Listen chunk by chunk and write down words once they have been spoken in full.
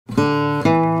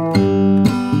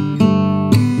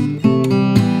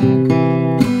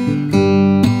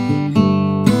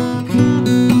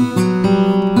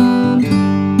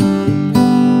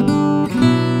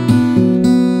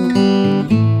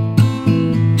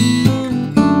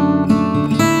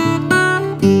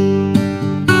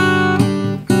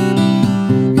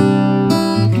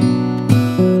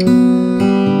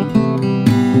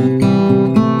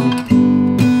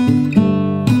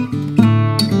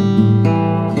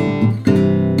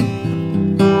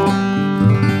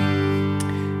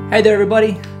Hey there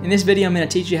everybody, in this video I'm going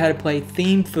to teach you how to play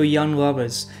Theme for Young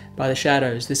Lovers by The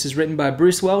Shadows. This is written by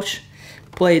Bruce Welch,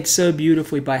 played so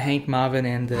beautifully by Hank Marvin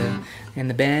and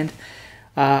the band.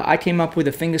 I came up with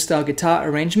a fingerstyle guitar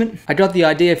arrangement. I got the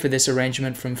idea for this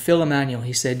arrangement from Phil Emanuel.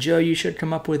 He said, "Joe, you should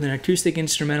come up with an acoustic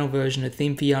instrumental version of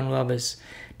Theme for Young Lovers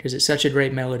because it's such a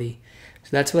great melody." So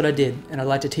that's what I did, and I'd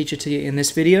like to teach it to you in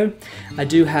this video. I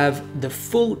do have the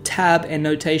full tab and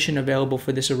notation available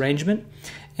for this arrangement,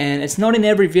 and it's not in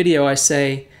every video I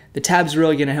say the tab's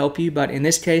really going to help you, but in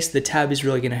this case the tab is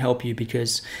really going to help you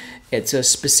because it's a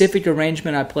specific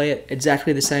arrangement. I play it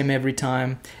exactly the same every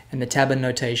time, and the tab and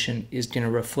notation is going to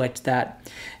reflect that.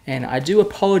 And I do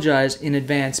apologize in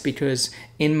advance because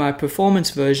in my performance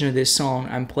version of this song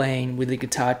I'm playing with the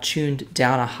guitar tuned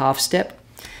down a half step,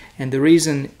 and the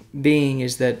reason being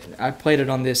is that I played it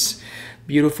on this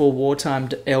beautiful wartime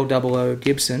L00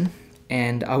 Gibson,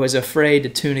 and I was afraid to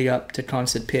tune it up to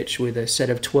concert pitch with a set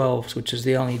of 12s, which is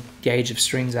the only gauge of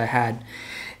strings I had.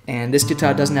 And this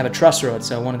guitar doesn't have a truss rod,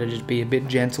 so I wanted to just be a bit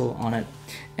gentle on it.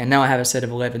 And now I have a set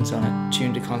of 11s on it,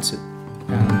 tuned to concert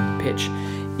pitch.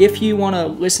 If you want to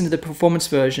listen to the performance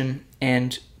version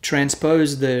and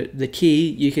transpose the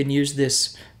key, you can use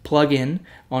this plugin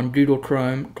on Google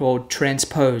Chrome called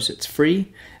Transpose. It's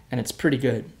free and it's pretty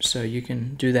good, so you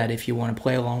can do that if you want to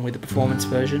play along with the performance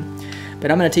version. But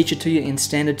I'm going to teach it to you in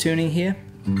standard tuning here.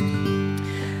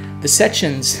 The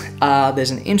sections are,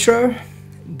 there's an intro,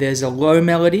 there's a low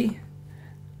melody,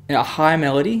 a high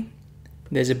melody,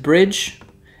 there's a bridge,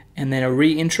 and then a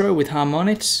re-intro with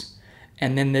harmonics,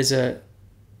 and then there's the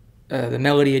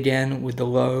melody again with the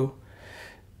low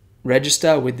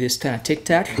register with this kind of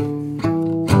tic-tac.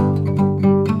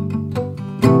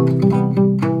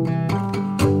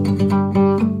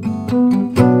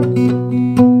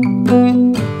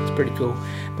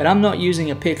 But I'm not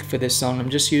using a pick for this song. I'm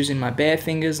just using my bare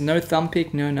fingers, no thumb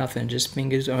pick, no nothing, just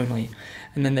fingers only.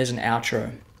 And then there's an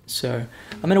outro. So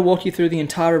I'm going to walk you through the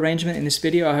entire arrangement in this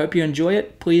video. I hope you enjoy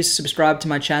it. Please subscribe to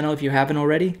my channel if you haven't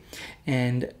already,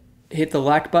 and hit the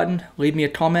like button. Leave me a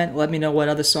comment. Let me know what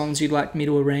other songs you'd like me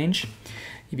to arrange,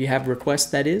 if you have requests,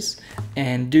 that is.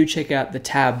 And do check out the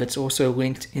tab that's also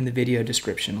linked in the video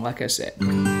description, like I said.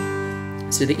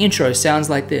 So the intro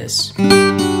sounds like this.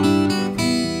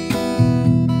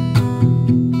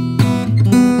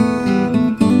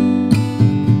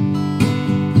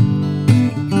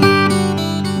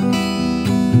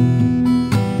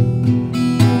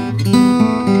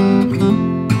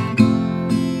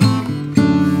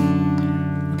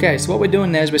 Okay, so what we're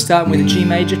doing there is we're starting with a G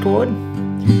major chord.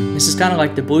 This is kind of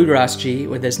like the bluegrass G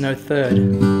where there's no third.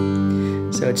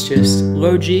 So it's just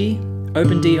low G,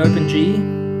 open D,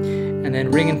 and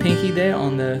then ring and pinky there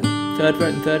on the 3rd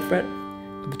fret and 3rd fret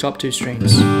of the top 2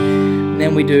 strings. And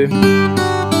then we do,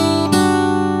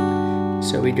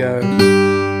 so we go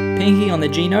pinky on the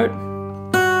G note,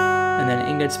 and then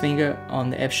index finger on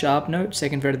the F sharp note,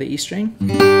 2nd fret of the E string, and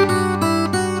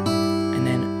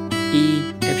then E,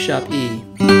 F sharp E.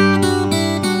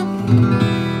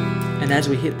 And as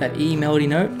we hit that E melody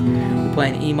note, we play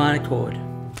an E minor chord.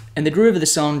 And the groove of the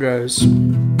song goes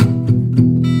bum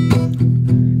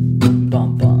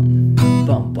bum,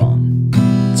 bum bum.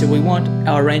 So we want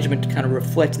our arrangement to kind of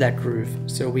reflect that groove.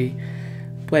 So we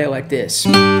play it like this. So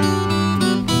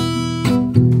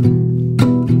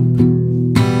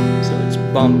it's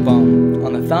bum bum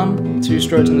on the thumb, 2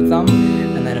 strokes on the thumb,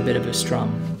 and then a bit of a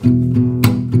strum.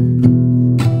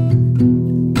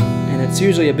 It's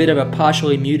usually a bit of a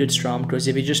partially muted strum, because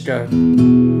if you just go,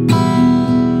 kind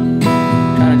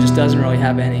of just doesn't really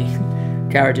have any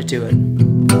character to it.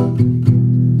 You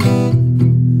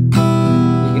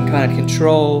can kind of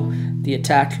control the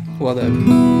attack, well, the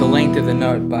length of the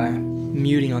note by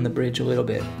muting on the bridge a little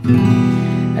bit.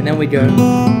 And then we go,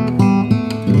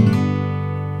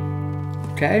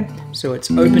 okay, so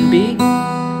it's open B,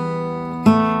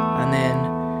 and then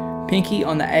pinky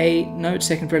on the A note,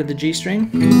 2nd fret of the G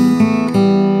string,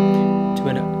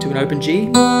 to an open G,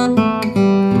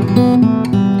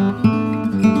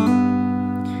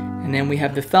 and then we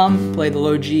have the thumb play the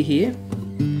low G here,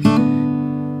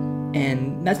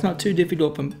 and that's not too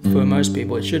difficult for most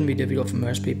people. It shouldn't be difficult for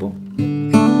most people,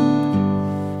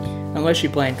 unless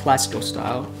you're playing classical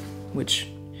style, which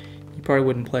you probably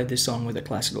wouldn't play this song with a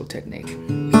classical technique.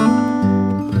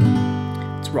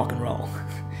 It's rock and roll.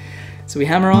 So we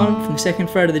hammer on from the 2nd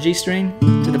fret of the G string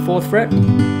to the 4th fret,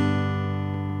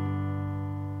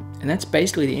 and that's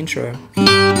basically the intro.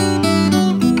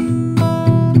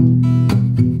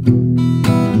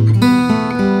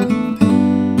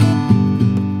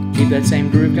 Keep that same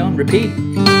groove going, repeat.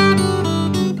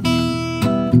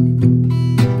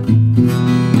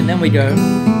 And then we go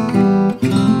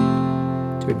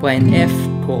we play an F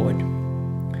chord.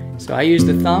 So I use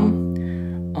the thumb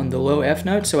on the low F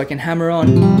note so I can hammer on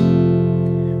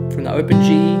from the open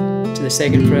G to the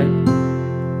 2nd fret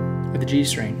of the G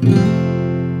string.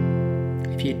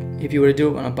 If you were to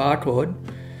do it on a bar chord,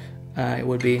 it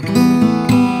would be,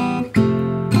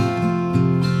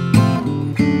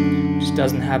 just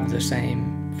doesn't have the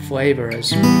same flavor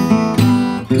as,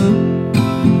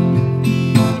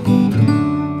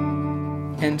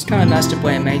 and it's kind of nice to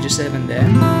play a major 7 there.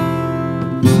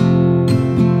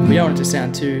 We don't want it to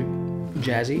sound too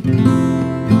jazzy.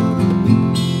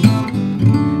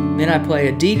 Then I play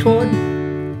a D chord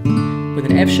with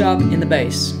an F sharp in the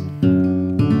bass.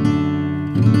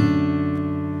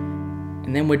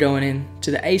 And then we're going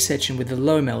into the A section with the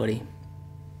low melody.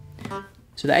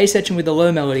 So the A section with the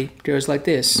low melody goes like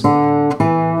this.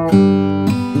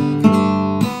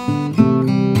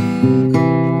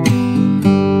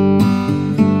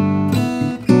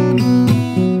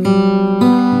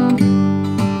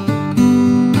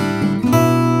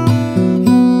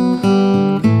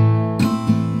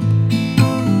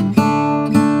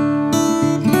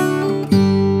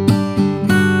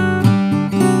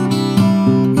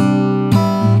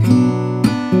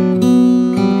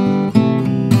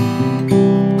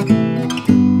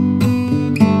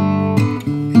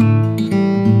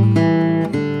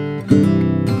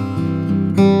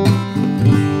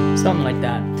 Something like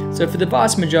that. So for the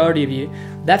vast majority of you,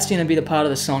 that's going to be the part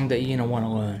of the song that you're going to want to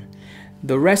learn.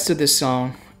 The rest of this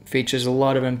song features a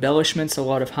lot of embellishments, a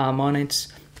lot of harmonics,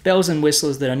 bells and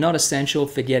whistles that are not essential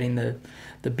for getting the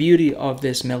beauty of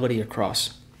this melody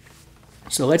across.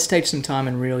 So let's take some time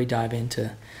and really dive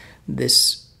into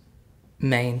this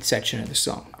main section of the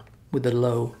song with the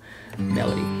low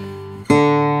melody.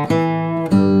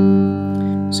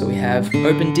 So we have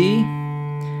open D,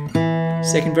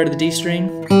 2nd fret of the D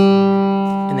string,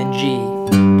 and then G,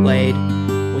 played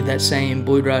with that same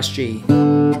bluegrass G.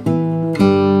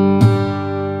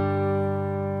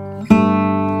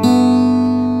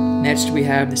 Next we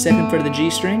have the 2nd fret of the G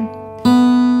string,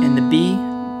 and the B,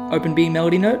 open B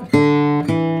melody note.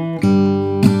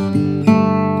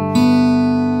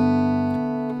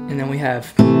 And then we have,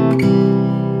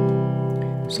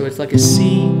 so it's like a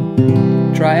C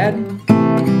triad.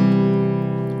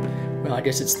 Well, I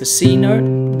guess it's the C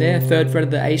note there, 3rd fret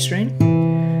of the A string,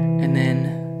 and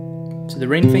then so the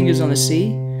ring fingers on the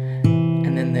C,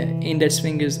 and then the index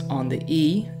fingers on the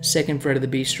E, 2nd fret of the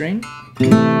B string,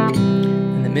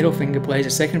 and the middle finger plays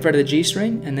the 2nd fret of the G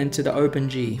string, and then to the open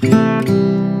G,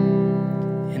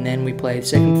 and then we play the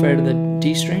 2nd fret of the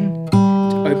D string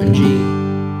to open G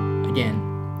again.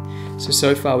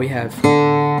 So far we have.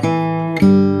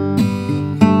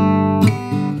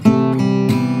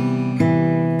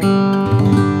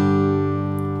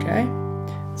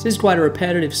 This is quite a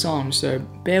repetitive song, so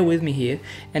bear with me here.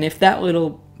 And if that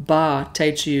little bar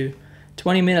takes you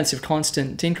 20 minutes of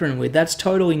constant tinkering with, that's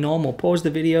totally normal. Pause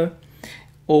the video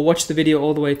or watch the video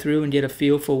all the way through and get a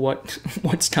feel for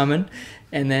what's coming,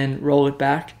 and then roll it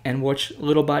back and watch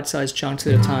little bite-sized chunks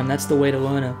at a time. That's the way to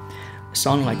learn a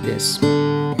song like this.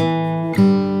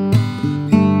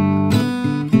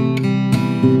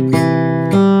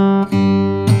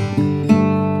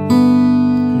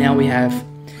 Now we have,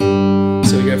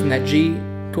 so we go from that G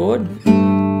chord,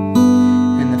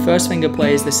 and the first finger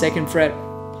plays the 2nd fret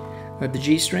of the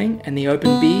G string, and the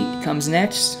open B comes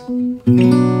next,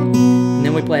 and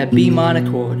then we play a B minor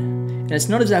chord. And it's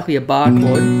not exactly a bar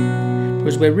chord,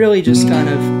 because we're really just kind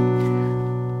of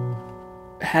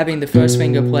having the first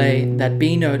finger play that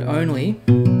B note only,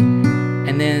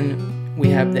 and then we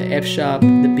have the F sharp,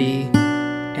 the B,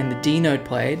 and the D note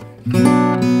played,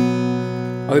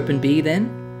 open B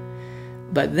then,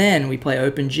 but then we play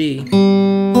open G.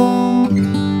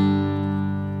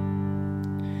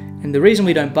 And the reason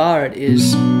we don't bar it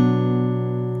is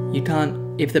you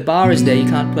can't, if the bar is there, you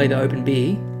can't play the open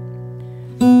B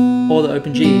or the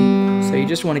open G. So you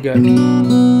just want to go.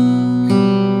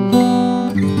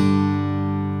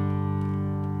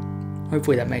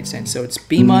 Hopefully that made sense. So it's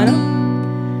B minor,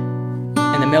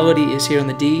 and the melody is here on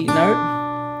the D note,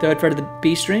 3rd fret of the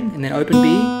B string, and then open B,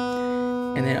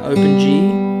 and then open G,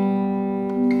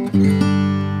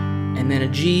 and then a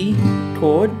G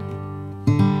chord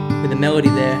with a melody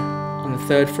there on the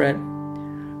 3rd fret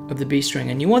of the B string.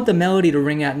 And you want the melody to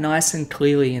ring out nice and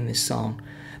clearly in this song.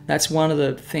 That's one of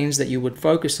the things that you would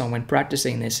focus on when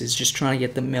practicing this, is just trying to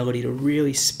get the melody to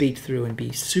really speak through and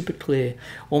be super clear,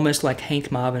 almost like Hank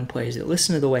Marvin plays it.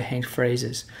 Listen to the way Hank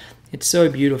phrases. It's so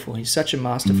beautiful. He's such a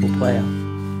masterful player.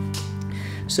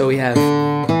 So we have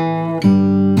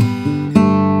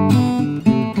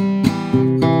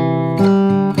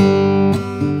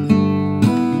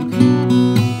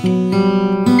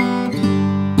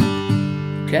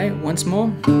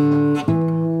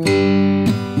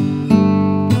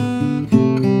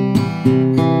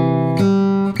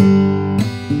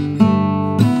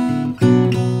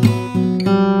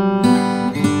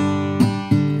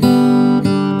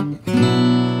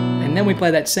play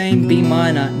that same B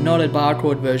minor, not a bar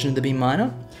chord version of the B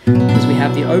minor, because we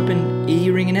have the open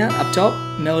E ringing out up top,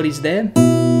 melody's there. To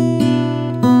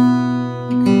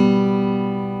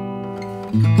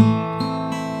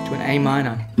an A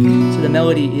minor. So the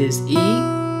melody is E,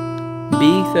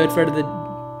 B, third fret of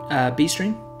the B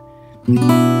string,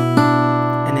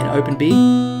 and then open B,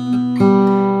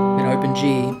 then open G,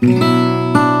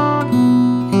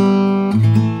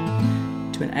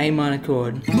 to an A minor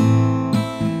chord,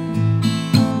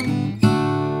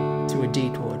 to a D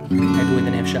chord, maybe with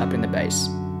an F sharp in the bass.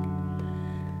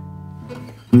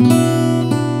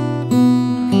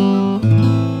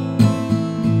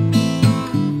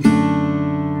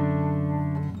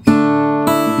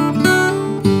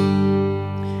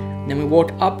 Then we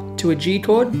walk up to a G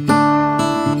chord.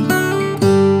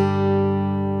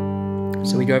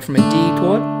 So we go from a D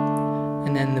chord,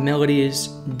 and then the melody is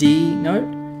D note.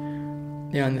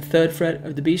 They're on the third fret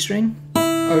of the B string,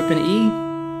 open E,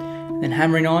 then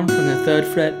hammering on from the third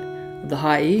fret of the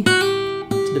high E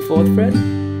to the fourth fret.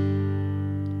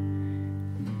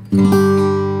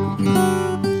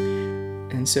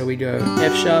 And so we go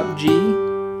F sharp, G,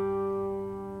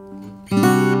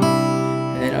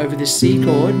 and then over the C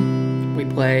chord, we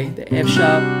play the F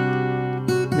sharp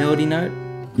melody note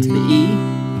to the E,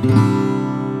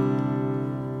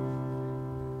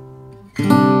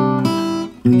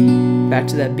 back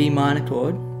to that B minor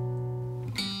chord,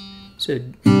 so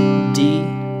D,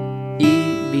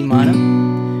 E, B minor,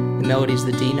 the melody is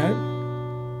the D note,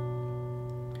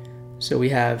 so we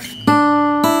have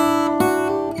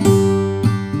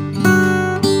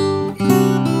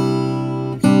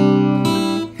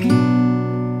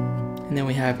and then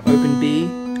we have open B,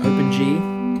 open G,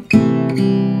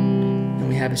 and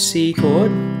we have a C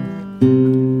chord,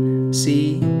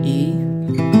 C, E,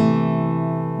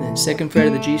 then second fret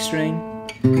of the G string,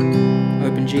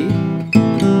 open G,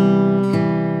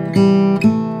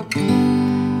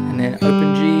 and then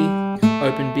open G,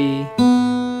 open B,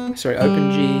 sorry,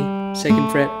 open G, second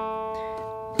fret,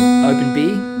 open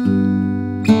B,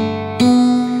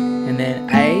 and then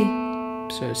A,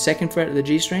 so second fret of the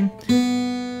G string,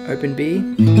 open B,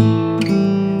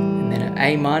 and then an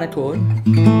A minor chord,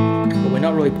 but we're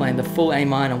not really playing the full A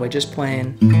minor, we're just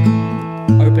playing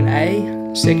open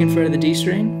A, second fret of the D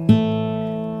string,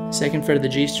 second fret of the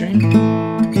G string,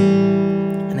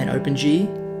 and then open G,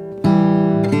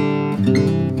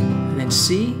 and then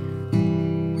C,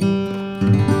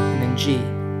 and then G.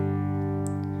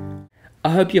 I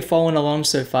hope you're following along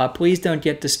so far. Please don't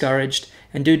get discouraged,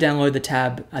 and do download the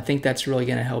tab. I think that's really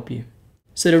going to help you.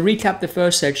 So to recap the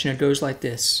first section, it goes like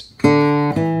this.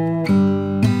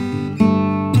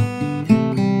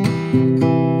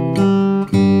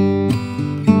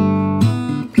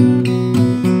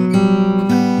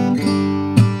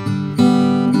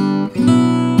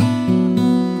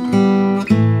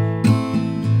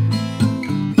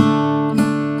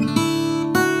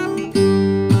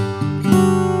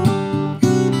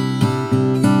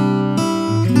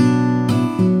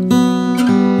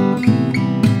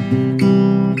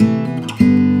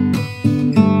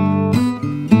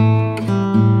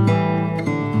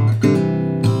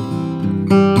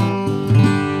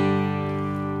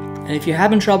 And if you're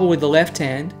having trouble with the left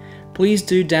hand, please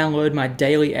do download my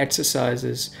daily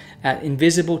exercises at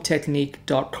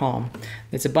invisibletechnique.com.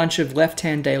 There's a bunch of left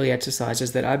hand daily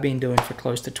exercises that I've been doing for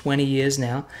close to 20 years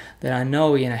now that I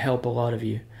know are going to help a lot of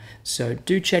you. So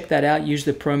do check that out. Use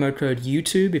the promo code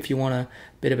YouTube if you want a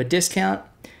bit of a discount.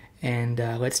 And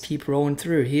let's keep rolling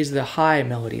through. Here's the high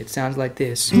melody. It sounds like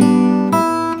this.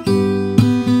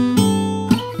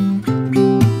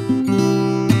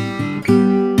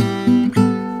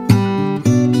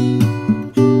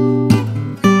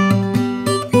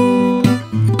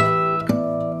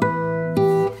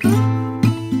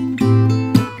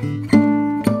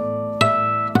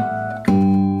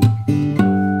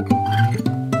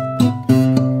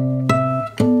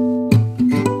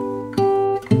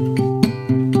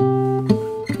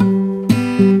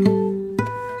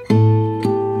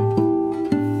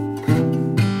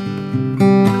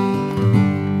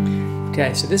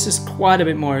 Okay, so this is quite a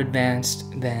bit more advanced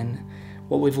than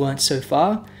what we've learned so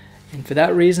far, and for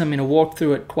that reason I'm going to walk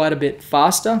through it quite a bit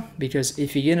faster, because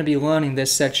if you're going to be learning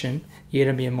this section, you're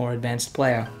going to be a more advanced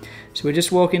player. So we're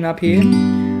just walking up here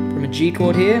from a G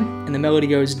chord here, and the melody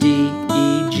goes D,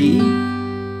 E, G,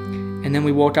 and then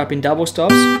we walk up in double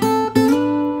stops,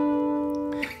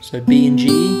 so B and G,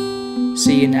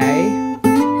 C and A,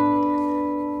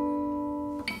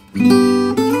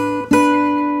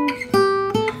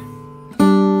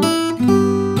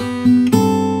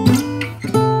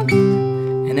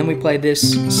 and then we play this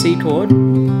C chord,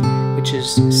 which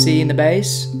is C in the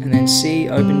bass, and then C,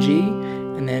 open G,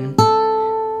 and then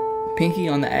pinky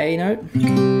on the A note,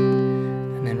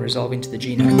 and then resolving to the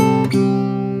G note.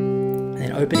 And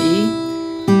then open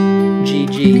E, G,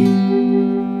 G.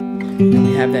 Then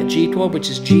we have that G chord, which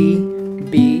is G,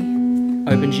 B,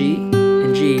 open G,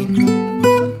 and G. And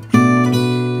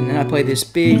then I play this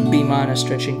big B minor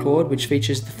stretching chord, which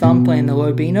features the thumb playing the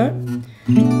low B note,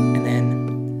 and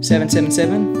then 7, 7,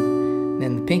 7, and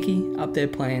then the pinky up there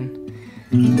playing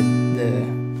the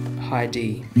high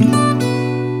D,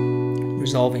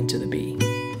 resolving to the B.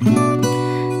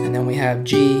 And then we have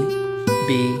G,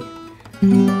 B,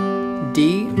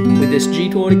 D with this G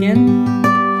chord again.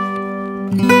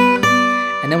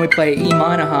 And then we play E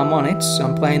minor harmonics, so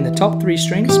I'm playing the top 3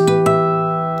 strings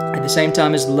at the same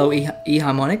time as the low E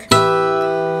harmonic.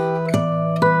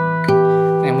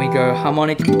 And we go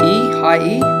harmonic E, high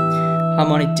E,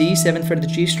 harmonic D, 7th fret of the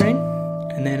G string,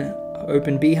 and then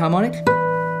open B harmonic,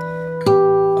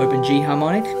 open G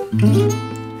harmonic,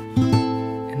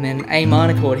 and then A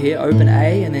minor chord here, open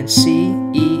A, and then C,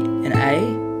 E, and A.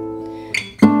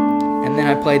 And then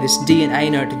I play this D and A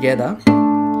note together,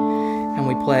 and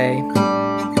we play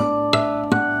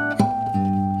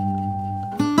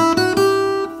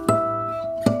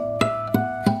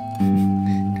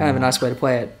kind of a nice way to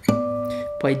play it.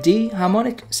 Play D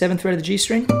harmonic, 7th fret of the G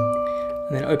string,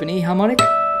 and then open E harmonic,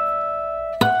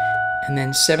 and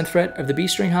then 7th fret of the B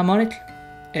string harmonic,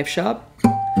 F sharp,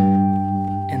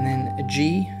 and then a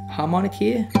G harmonic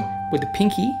here with the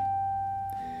pinky,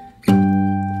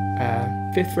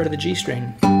 5th fret of the G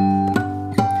string.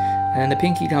 And then the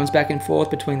pinky comes back and forth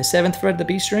between the 7th fret of the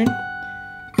B string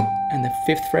and the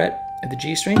 5th fret of the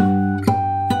G string.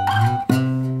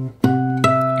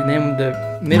 And then the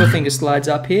middle finger slides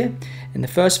up here, and the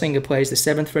first finger plays the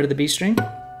 7th fret of the B string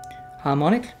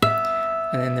harmonic,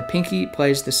 and then the pinky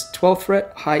plays the 12th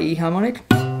fret high E harmonic.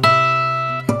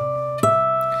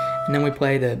 And then we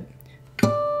play the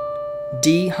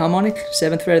D harmonic,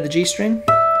 7th fret of the G string,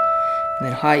 and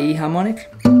then high E harmonic.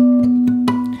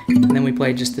 And then we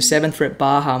play just the 7th fret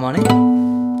bar harmonic,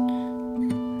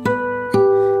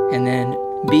 and then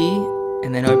B,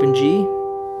 and then open G.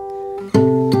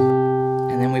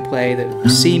 And then we play the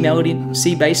C melody,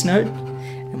 C bass note,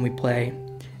 and we play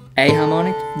A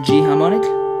harmonic, G harmonic.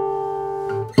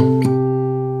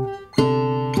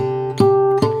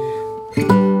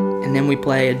 And then we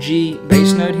play a G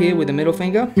bass note here with the middle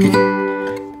finger,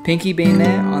 pinky being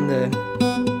there on the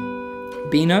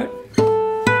B note.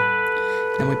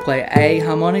 Then we play A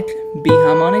harmonic, B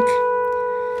harmonic.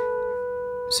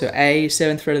 So A,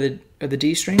 7th fret of the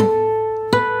D string,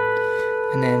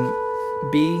 and then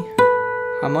B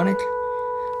harmonic,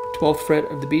 12th fret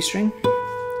of the B string.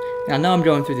 Now I know I'm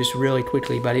going through this really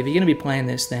quickly, but if you're going to be playing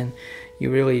this, then you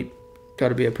really got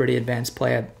to be a pretty advanced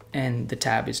player, and the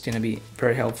tab is going to be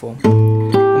very helpful.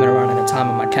 I'm going to run out of time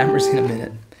on my cameras in a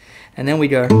minute. And then we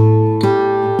go,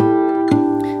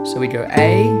 so we go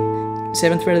A,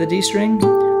 7th fret of the D string,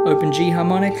 open G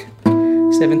harmonic,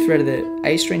 7th fret of the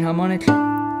A string harmonic,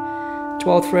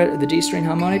 12th fret of the D string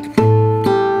harmonic.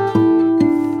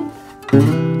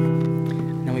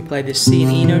 And then we play this C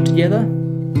and E note together,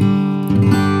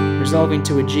 resolving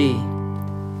to a G.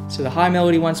 So the high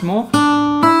melody once more.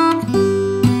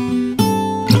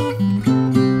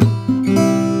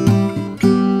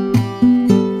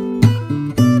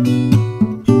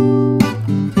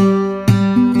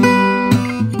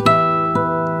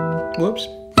 Whoops.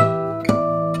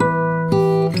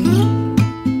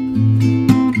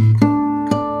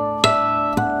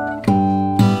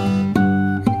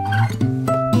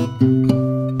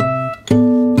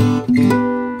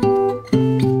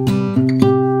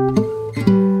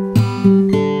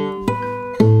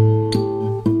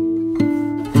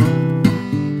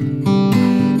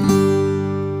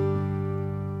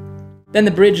 Then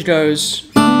the bridge goes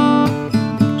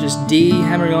just D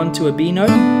hammering on to a B note,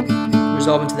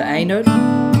 resolving to the A note,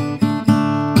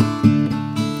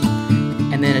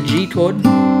 and then a G chord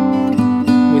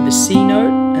with the C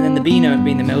note, and then the B note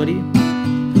being the melody,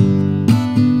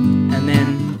 and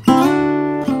then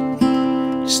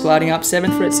sliding up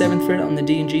 7th fret on the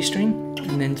D and G string,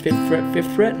 and then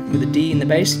 5th fret with the D in the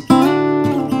bass,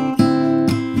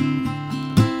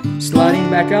 sliding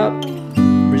back up,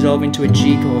 resolving to a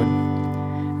G chord.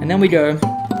 And then we go,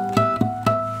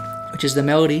 which is the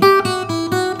melody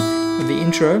of the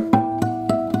intro,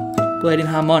 played in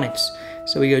harmonics.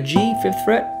 So we go G, 5th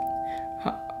fret,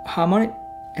 harmonic,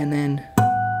 and then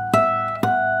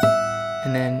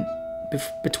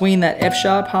between that F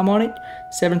sharp harmonic,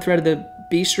 7th fret of the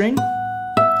B string,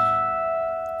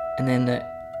 and then the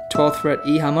 12th fret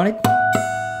E harmonic,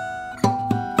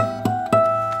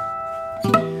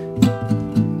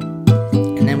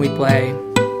 we play,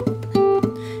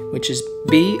 which is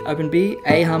B, open B,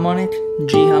 A harmonic,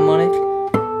 G harmonic,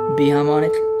 B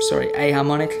harmonic, sorry, A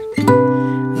harmonic.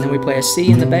 And then we play a C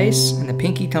in the bass, and the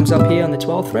pinky comes up here on the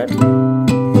 12th fret. And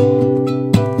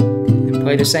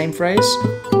play the same phrase.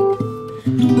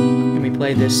 And we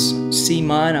play this C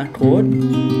minor chord.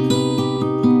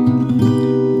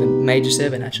 The major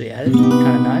 7 actually added,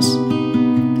 kind of nice.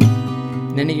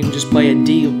 And then you can just play a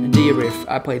D riff.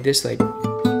 I played this like.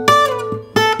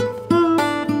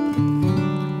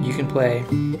 You can play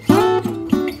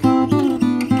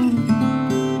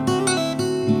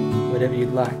whatever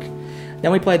you'd like.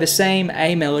 Then we play the same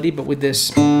A melody, but with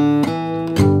this,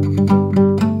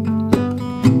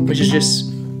 which is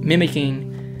just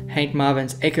mimicking Hank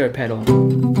Marvin's echo pedal.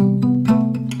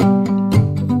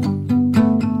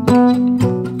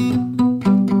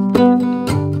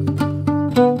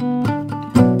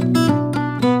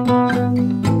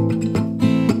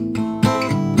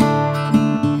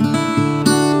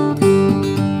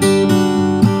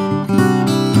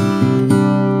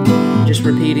 Just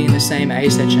repeating the same A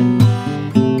section.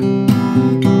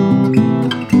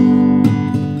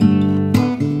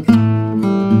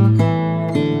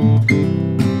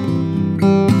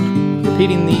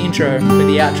 Repeating the intro for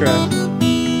the outro.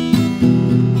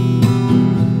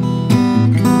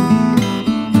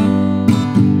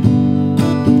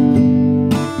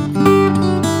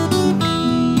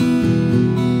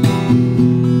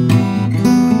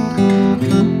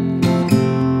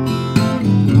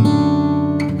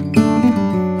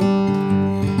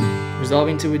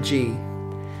 Resolving to a G.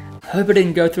 I hope I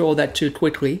didn't go through all that too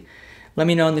quickly. Let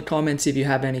me know in the comments if you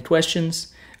have any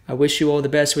questions. I wish you all the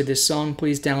best with this song.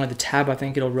 Please download the tab. I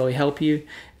think it'll really help you.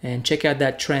 And check out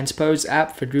that Transpose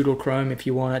app for Google Chrome if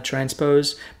you want to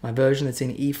transpose my version that's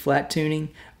in E flat tuning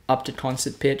up to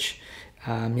concert pitch.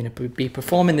 I'm going to be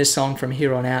performing this song from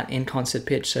here on out in concert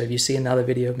pitch. So if you see another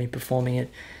video of me performing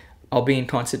it, I'll be in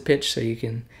concert pitch, so you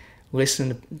can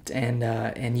listen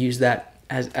and use that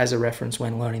as a reference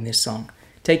when learning this song.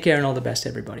 Take care and all the best,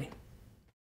 everybody.